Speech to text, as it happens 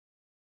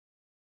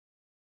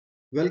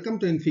Welcome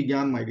to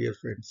infyGyan, my dear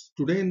friends.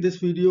 Today in this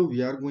video,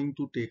 we are going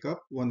to take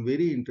up one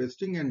very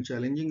interesting and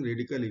challenging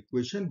radical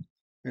equation,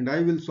 and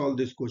I will solve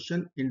this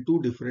question in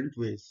two different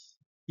ways.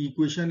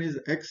 Equation is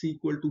x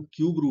equal to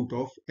cube root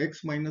of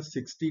x minus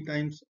 60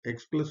 times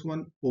x plus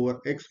 1 over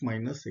x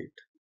minus 8.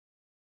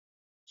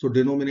 So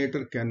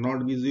denominator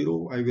cannot be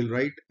 0. I will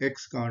write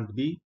x can't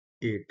be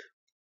 8.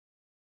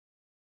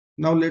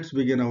 Now let's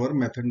begin our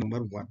method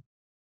number 1.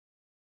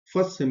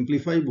 First,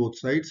 simplify both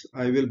sides.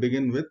 I will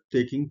begin with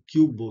taking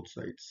cube both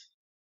sides.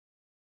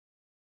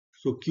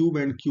 So cube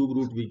and cube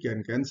root we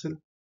can cancel.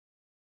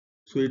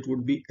 So it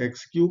would be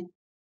x cube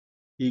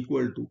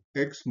equal to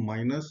x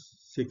minus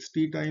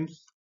 60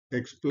 times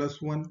x plus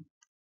 1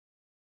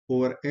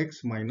 over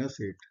x minus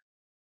 8.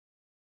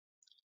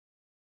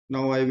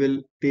 Now I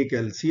will take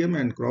LCM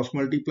and cross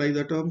multiply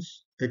the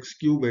terms. X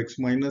cube x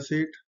minus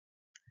 8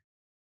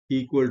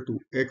 equal to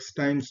x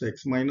times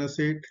x minus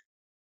 8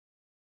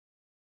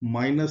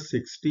 minus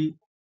 60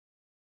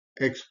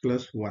 x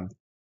plus 1.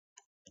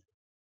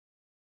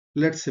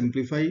 Let's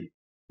simplify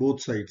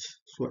both sides.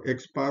 So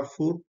x power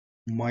 4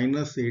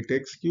 minus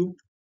 8x cube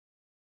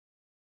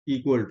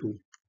equal to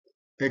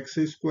x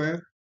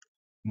square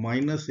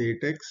minus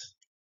 8x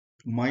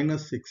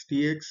minus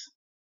 60x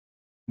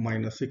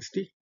minus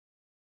 60.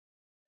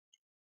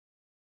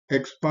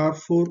 X power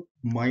 4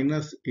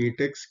 minus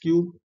 8x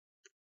cube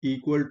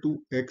equal to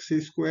x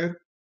square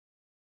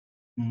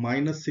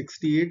minus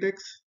 68x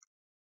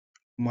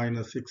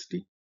minus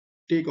 60.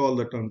 Take all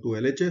the term to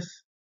LHS.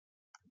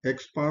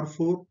 X power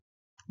 4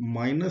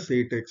 minus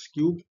 8x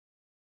cube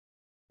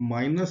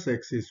minus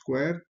x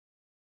square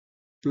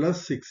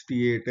plus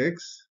 68x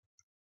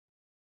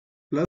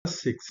plus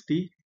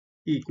 60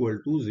 equal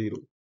to 0.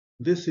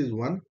 This is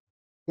one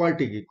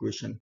quadratic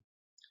equation.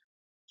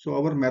 So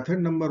our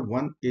method number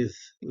 1 is,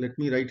 let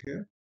me write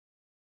here,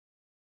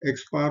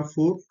 x power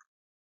 4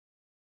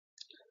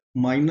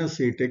 minus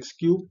 8x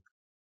cube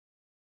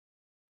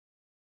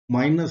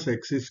minus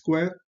x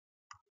square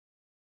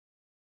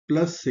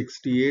plus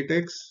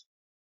 68x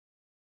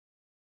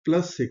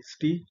plus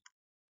 60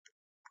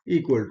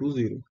 equal to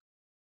 0.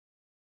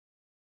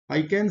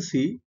 I can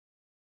see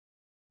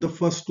the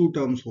first two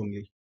terms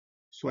only.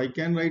 So I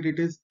can write it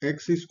as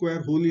x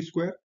square whole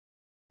square,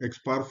 x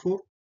power 4.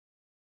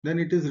 Then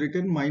it is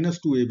written minus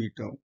 2ab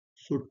term.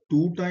 So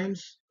 2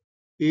 times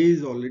a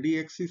is already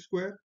x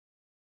square.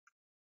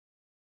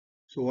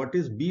 So what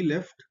is b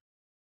left?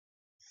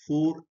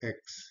 4x.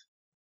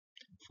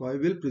 So I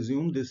will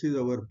presume this is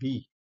our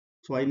b.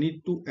 So I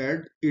need to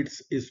add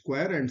its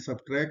square and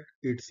subtract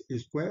its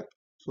square.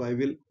 So I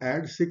will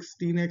add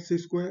 16x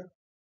square,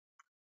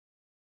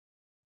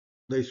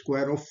 the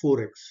square of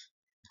 4x,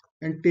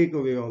 and take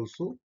away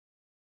also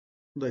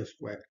the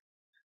square.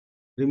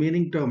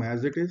 Remaining term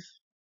as it is,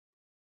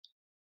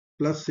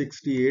 plus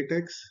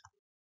 68x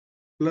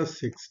plus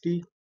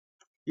 60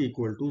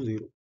 equal to 0.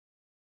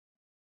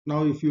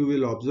 Now if you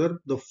will observe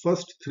the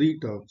first three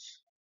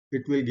terms,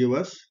 it will give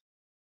us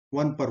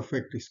one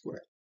perfect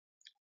square.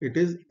 It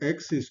is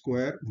x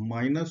square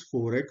minus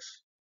 4x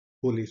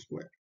whole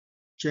square.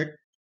 Check.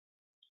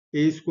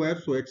 A square,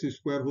 so x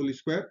square whole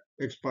square,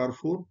 x power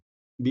 4,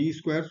 b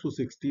square, so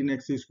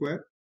 16x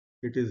square,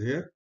 it is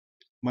here,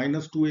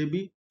 minus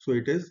 2ab, so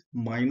it is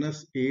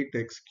minus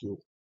 8x cube.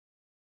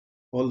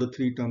 All the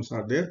three terms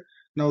are there.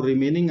 Now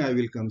remaining I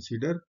will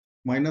consider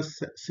minus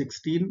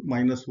 16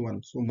 minus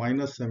 1, so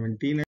minus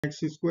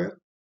 17x square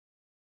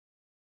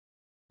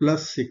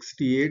plus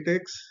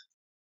 68x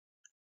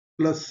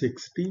plus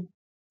 60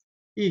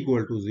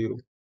 equal to 0.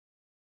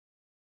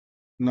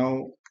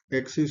 Now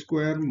x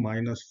square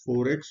minus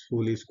 4x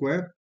whole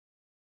square,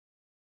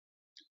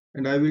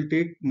 and I will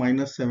take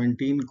minus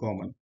 17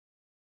 common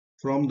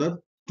from the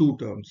two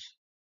terms.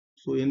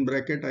 So in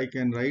bracket I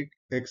can write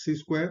x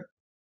square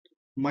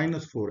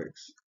minus 4x,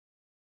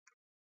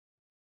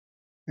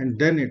 and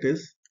then it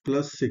is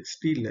plus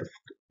 60 left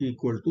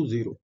equal to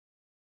 0.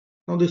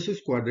 Now this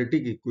is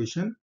quadratic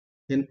equation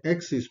in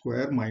x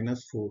square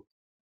minus 4,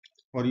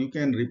 or you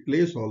can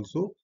replace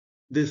also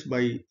this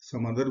by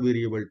some other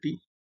variable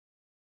t.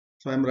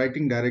 So I am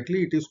writing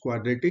directly it is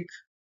quadratic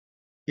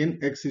in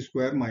x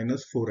square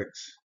minus 4x.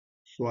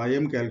 So I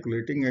am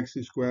calculating x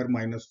square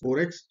minus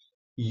 4x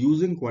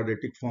using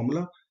quadratic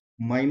formula,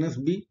 minus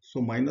b,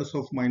 so minus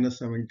of minus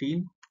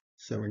 17,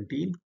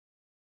 17,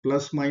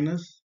 plus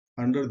minus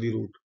under the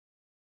root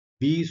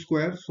b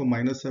square, so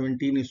minus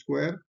 17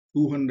 square,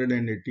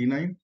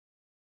 289,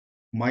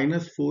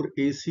 minus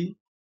 4ac,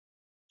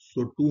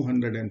 so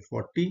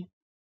 240,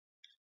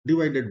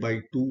 divided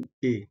by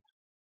 2a,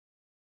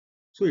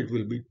 so it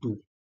will be 2.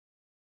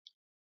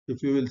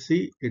 If you will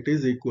see, it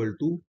is equal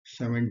to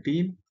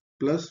 17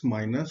 plus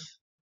minus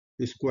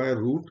square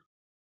root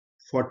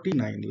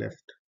 49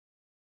 left,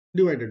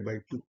 divided by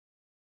 2.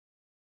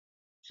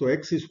 So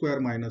x square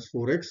minus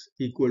 4x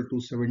equal to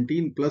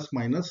 17 plus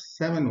minus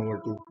 7 over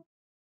 2.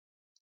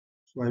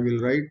 So I will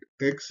write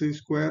x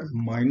square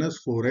minus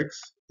 4x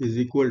is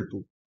equal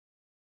to,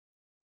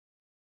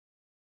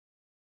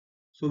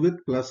 so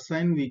with plus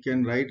sign we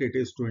can write it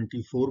is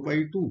 24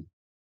 by 2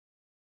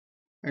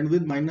 And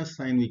with minus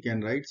sign we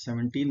can write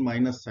 17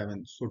 minus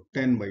 7, so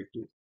 10 by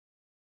 2.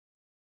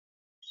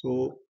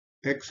 So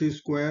x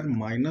square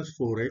minus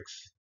 4x,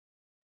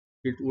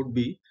 it would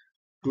be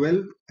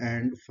 12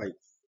 and 5.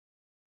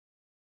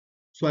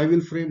 So I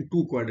will frame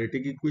two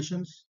quadratic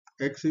equations,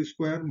 x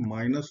square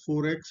minus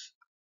 4x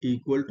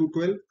equal to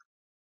 12,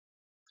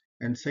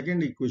 and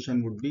second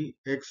equation would be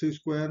x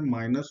square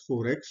minus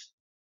 4x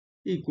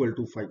equal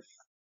to 5.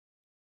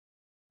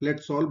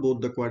 Let's solve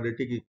both the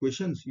quadratic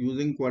equations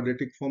using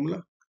quadratic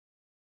formula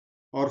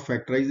or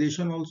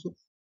factorization also.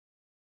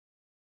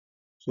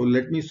 So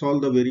let me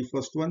solve the very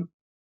first one,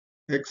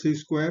 x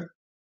square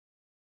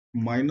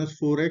minus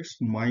 4x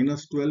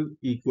minus 12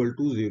 equal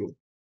to 0.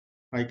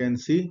 I can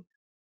see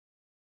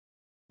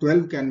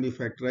 12 can be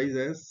factorized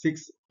as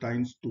 6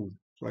 times 2.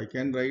 So I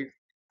can write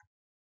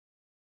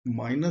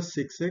minus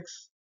 6x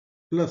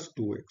plus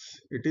 2x.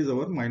 It is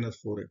our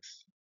minus 4x.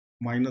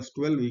 Minus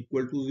 12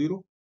 equal to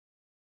 0.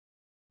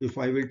 If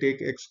I will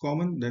take x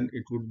common, then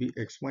it would be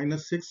x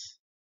minus 6.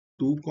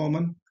 2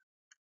 common,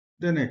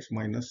 then x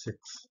minus 6.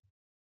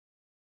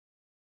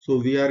 So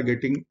we are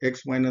getting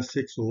x minus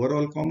 6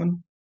 overall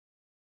common.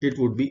 It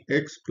would be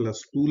x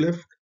plus 2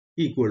 left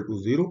equal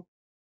to 0.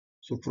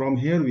 So from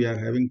here we are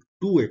having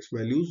two x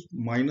values,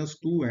 minus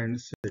 2 and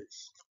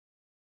 6.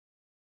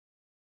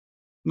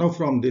 Now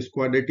from this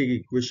quadratic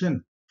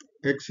equation,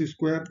 x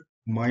square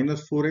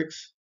minus 4x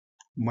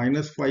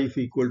minus 5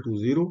 equal to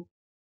 0,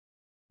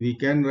 we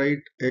can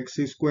write x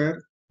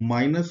square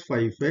minus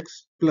 5x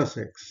plus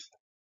x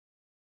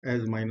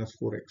as minus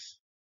 4x.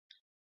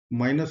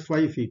 Minus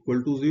 5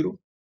 equal to 0,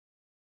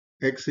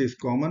 x is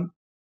common,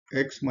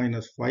 x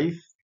minus 5,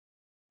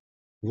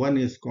 1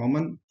 is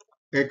common,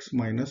 x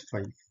minus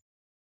 5.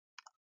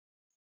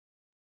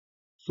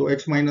 So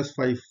x minus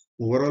 5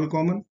 overall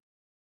common.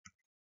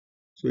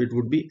 So it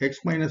would be x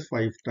minus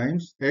 5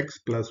 times x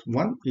plus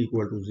 1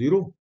 equal to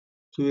 0.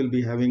 So we'll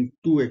be having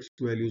two x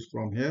values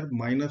from here,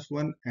 minus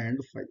 1 and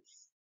 5.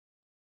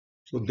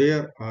 So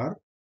there are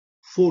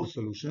four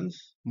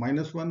solutions,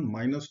 minus 1,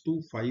 minus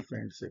 2, 5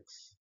 and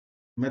 6.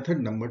 Method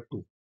number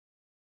 2.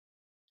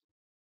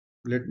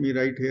 Let me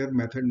write here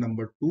method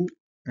number 2,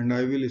 and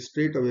I will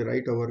straight away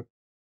write our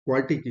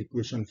quadratic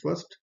equation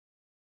first.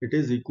 It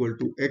is equal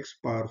to x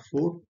power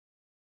 4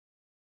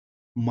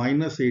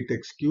 minus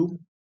 8x cube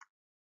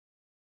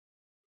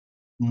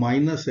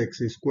minus x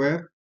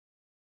square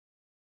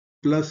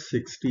plus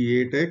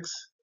 68x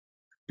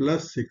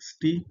plus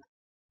 60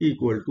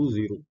 equal to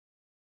 0.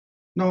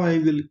 Now I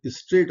will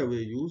straight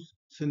away use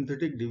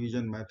synthetic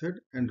division method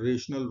and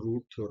rational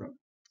root theorem.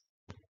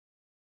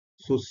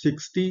 So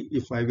 60,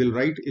 if I will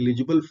write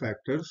eligible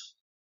factors,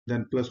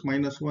 then plus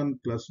minus 1,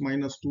 plus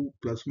minus 2,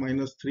 plus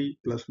minus 3,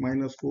 plus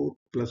minus 4,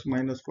 plus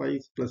minus 5,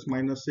 plus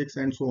minus 6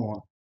 and so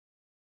on.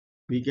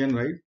 We can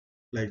write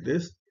like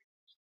this.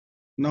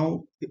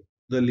 Now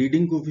the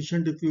leading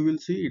coefficient, if you will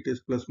see, it is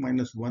plus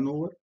minus 1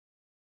 over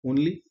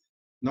only.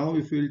 Now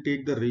if we will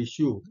take the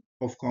ratio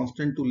of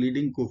constant to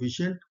leading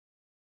coefficient,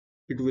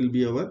 it will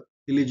be our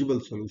eligible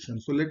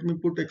solution. So let me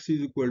put x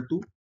is equal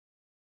to,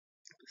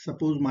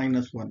 suppose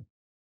minus 1.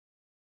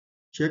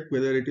 Check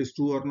whether it is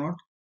true or not.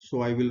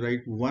 So I will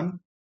write 1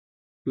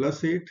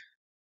 plus 8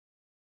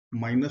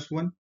 minus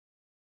 1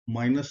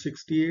 minus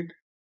 68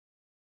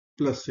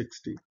 plus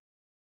 60.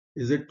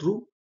 Is it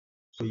true?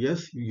 So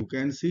yes, you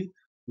can see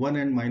 1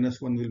 and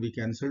minus 1 will be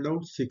cancelled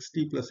out.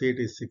 60 plus 8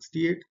 is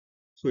 68.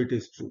 So it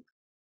is true.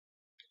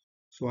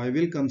 So I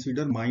will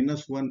consider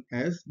minus 1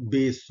 as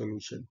base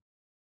solution.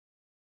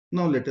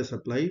 Now let us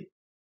apply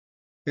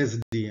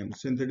SDM,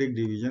 synthetic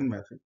division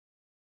method.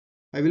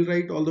 I will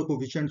write all the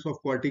coefficients of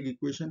quadratic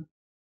equation.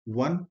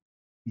 1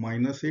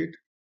 minus 8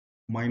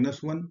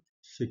 minus 1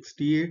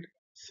 68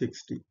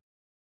 60.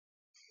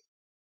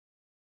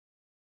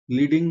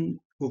 Leading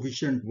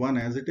coefficient 1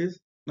 as it is.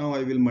 Now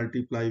I will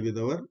multiply with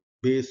our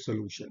base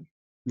solution,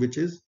 which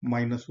is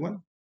minus 1.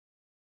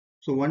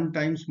 So 1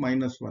 times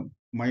minus 1,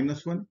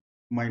 minus 1,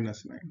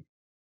 minus 9.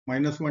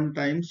 Minus 1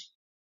 times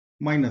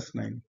minus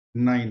 9,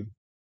 9,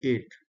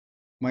 8.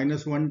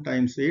 Minus 1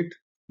 times 8,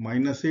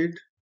 minus 8,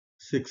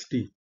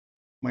 60.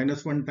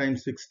 Minus 1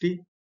 times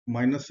 60,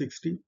 minus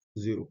 60,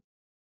 0.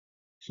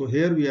 So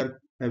here we are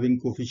having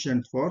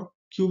coefficient for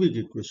cubic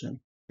equation,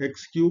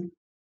 x cube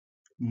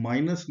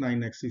minus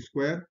 9x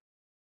square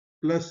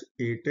plus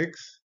 8x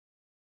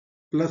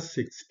plus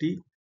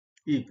 60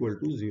 equal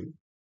to 0.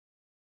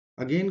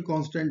 Again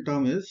constant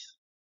term is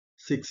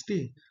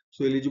 60.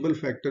 So eligible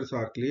factors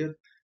are clear.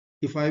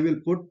 If I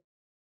will put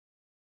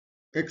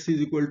x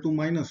is equal to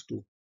minus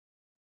 2,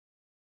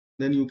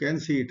 then you can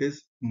see it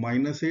is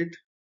minus 8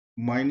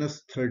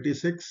 minus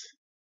 36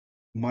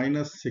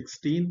 minus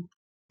 16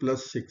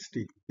 plus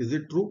 60. Is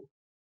it true?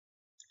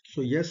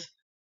 So yes,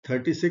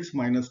 36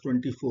 minus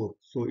 24.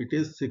 So it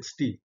is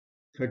 60.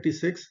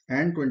 36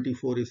 and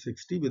 24 is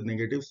 60 with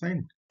negative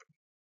sign.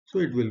 So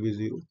it will be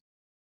 0.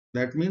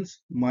 That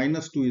means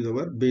minus 2 is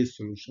our base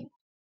solution.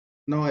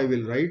 Now I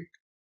will write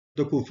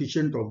the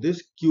coefficient of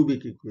this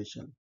cubic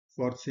equation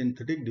for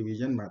synthetic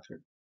division method.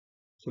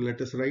 So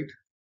let us write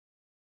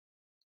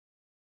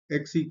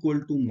x equal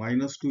to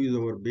minus 2 is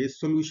our base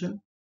solution.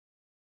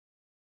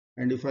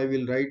 And if I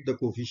will write the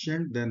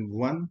coefficient, then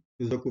 1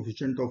 is the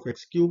coefficient of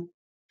x cube,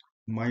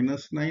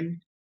 minus 9,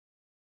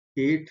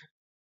 8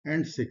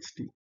 and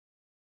 60.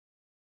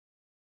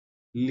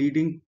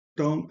 Leading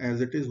term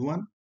as it is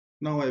 1.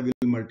 Now I will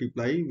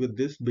multiply with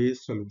this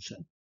base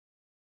solution.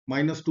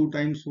 Minus 2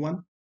 times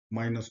 1,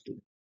 minus 2,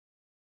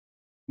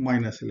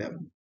 minus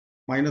 11.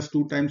 Minus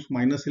 2 times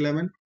minus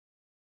 11,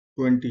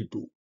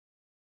 22,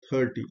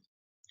 30.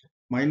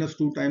 Minus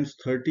 2 times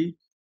 30,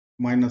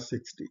 minus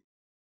 60,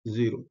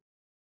 0.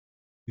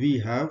 We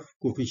have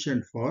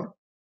coefficient for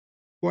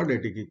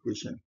quadratic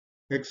equation.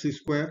 X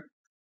square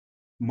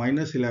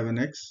minus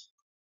 11x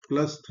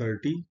plus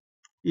 30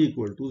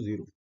 equal to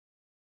 0.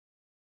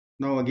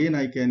 Now again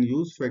I can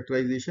use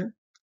factorization.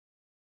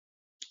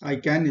 I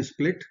can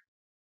split,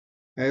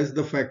 as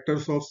the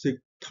factors of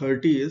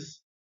 30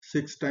 is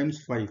 6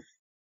 times 5.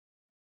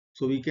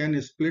 So we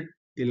can split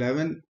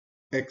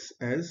 11x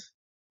as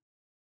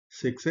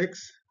 6x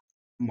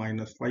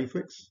minus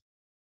 5x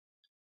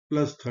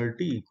plus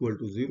 30 equal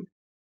to 0.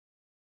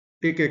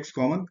 Take x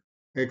common,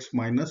 x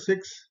minus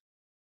 6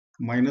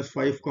 minus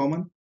 5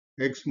 common,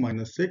 x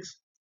minus 6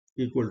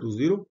 equal to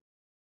 0.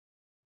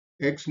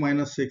 X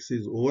minus 6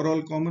 is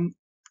overall common,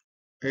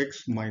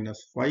 x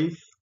minus 5.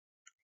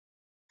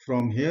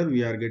 From here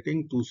we are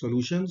getting two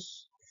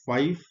solutions,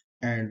 5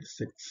 and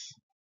 6.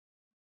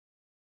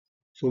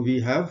 So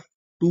we have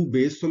two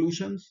base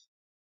solutions,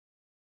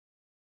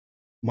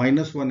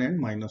 minus 1 and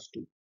minus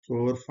 2. So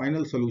our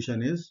final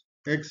solution is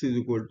x is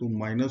equal to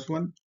minus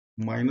 1,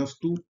 minus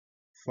 2,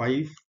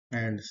 5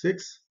 and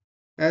 6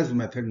 as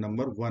method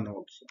number 1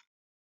 also.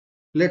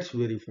 Let's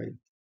verify.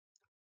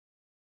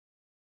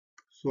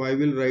 So I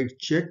will write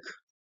check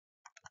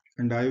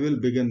and I will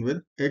begin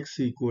with x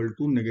equal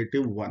to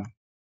negative 1.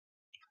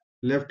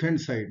 Left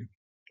hand side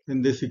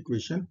in this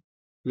equation,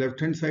 left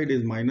hand side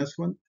is minus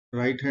 1,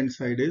 right hand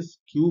side is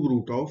cube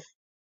root of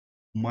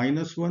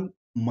minus 1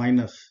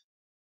 minus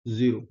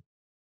 0.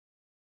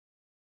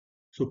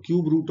 So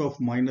cube root of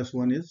minus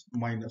 1 is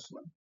minus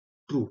 1.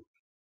 True.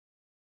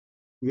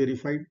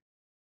 Verified.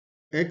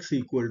 X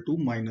equal to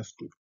minus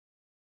 2.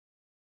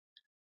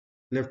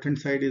 Left hand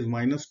side is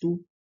minus 2.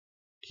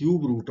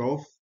 Cube root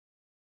of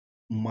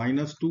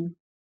minus 2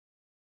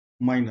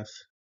 minus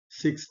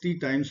 60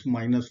 times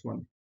minus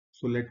 1.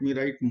 So let me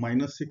write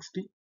minus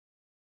 60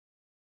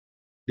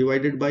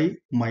 divided by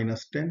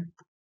minus 10.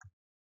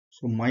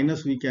 So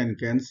minus we can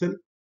cancel,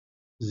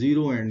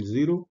 0 and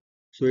 0.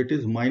 So it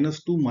is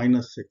minus 2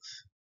 minus 6.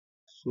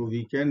 So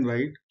we can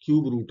write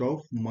cube root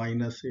of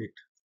minus 8,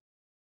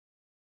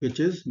 which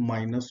is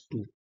minus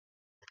 2.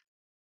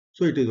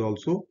 So it is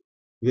also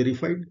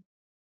verified.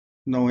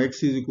 Now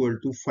x is equal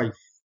to 5.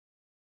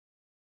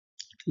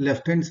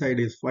 Left hand side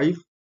is 5.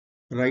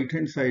 Right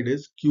hand side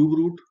is cube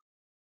root.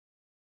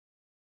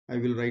 I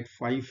will write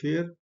 5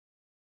 here,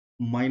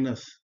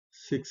 minus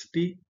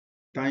 60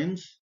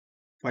 times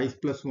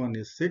 5 plus 1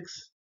 is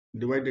 6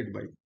 divided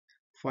by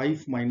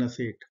 5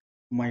 minus 8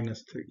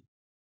 minus 3.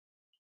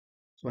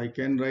 So I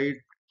can write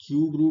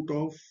cube root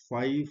of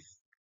 5,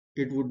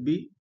 it would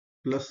be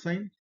plus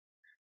sign,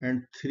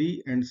 and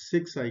 3 and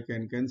 6 I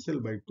can cancel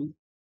by 2.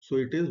 So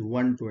it is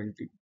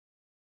 120,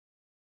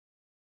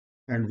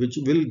 and which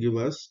will give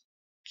us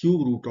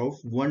cube root of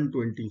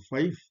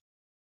 125,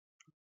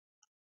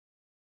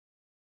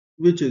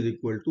 which is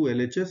equal to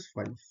LHS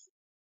 5.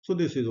 So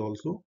this is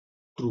also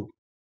true.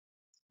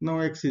 Now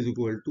x is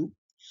equal to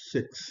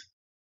 6.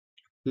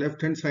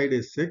 Left hand side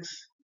is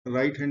 6.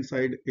 Right hand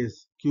side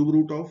is cube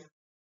root of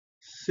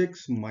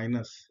 6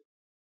 minus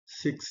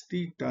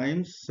 60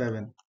 times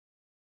 7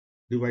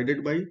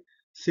 divided by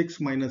 6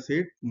 minus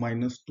 8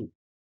 minus 2.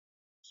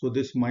 So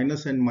this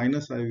minus and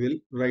minus I will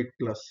write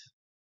plus,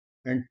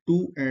 and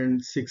 2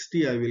 and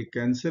 60 I will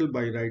cancel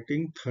by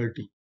writing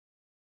 30.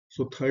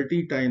 So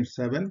 30 times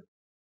 7,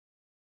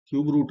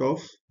 cube root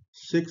of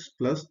 6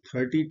 plus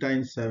 30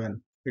 times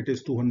 7, it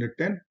is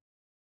 210,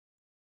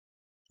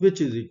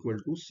 which is equal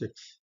to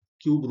 6.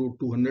 Cube root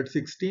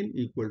 216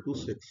 equal to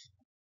 6.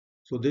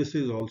 So this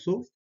is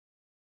also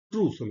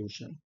true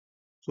solution.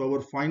 So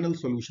our final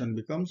solution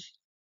becomes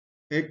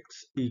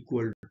x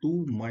equal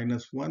to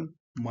minus 1,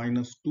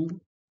 minus 2,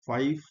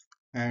 5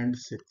 and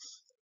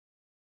 6.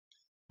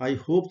 I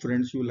hope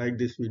friends you like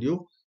this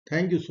video.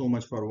 Thank you so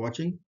much for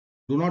watching.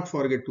 Do not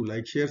forget to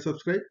like, share,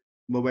 subscribe.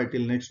 Bye bye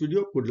till next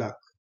video. Good luck.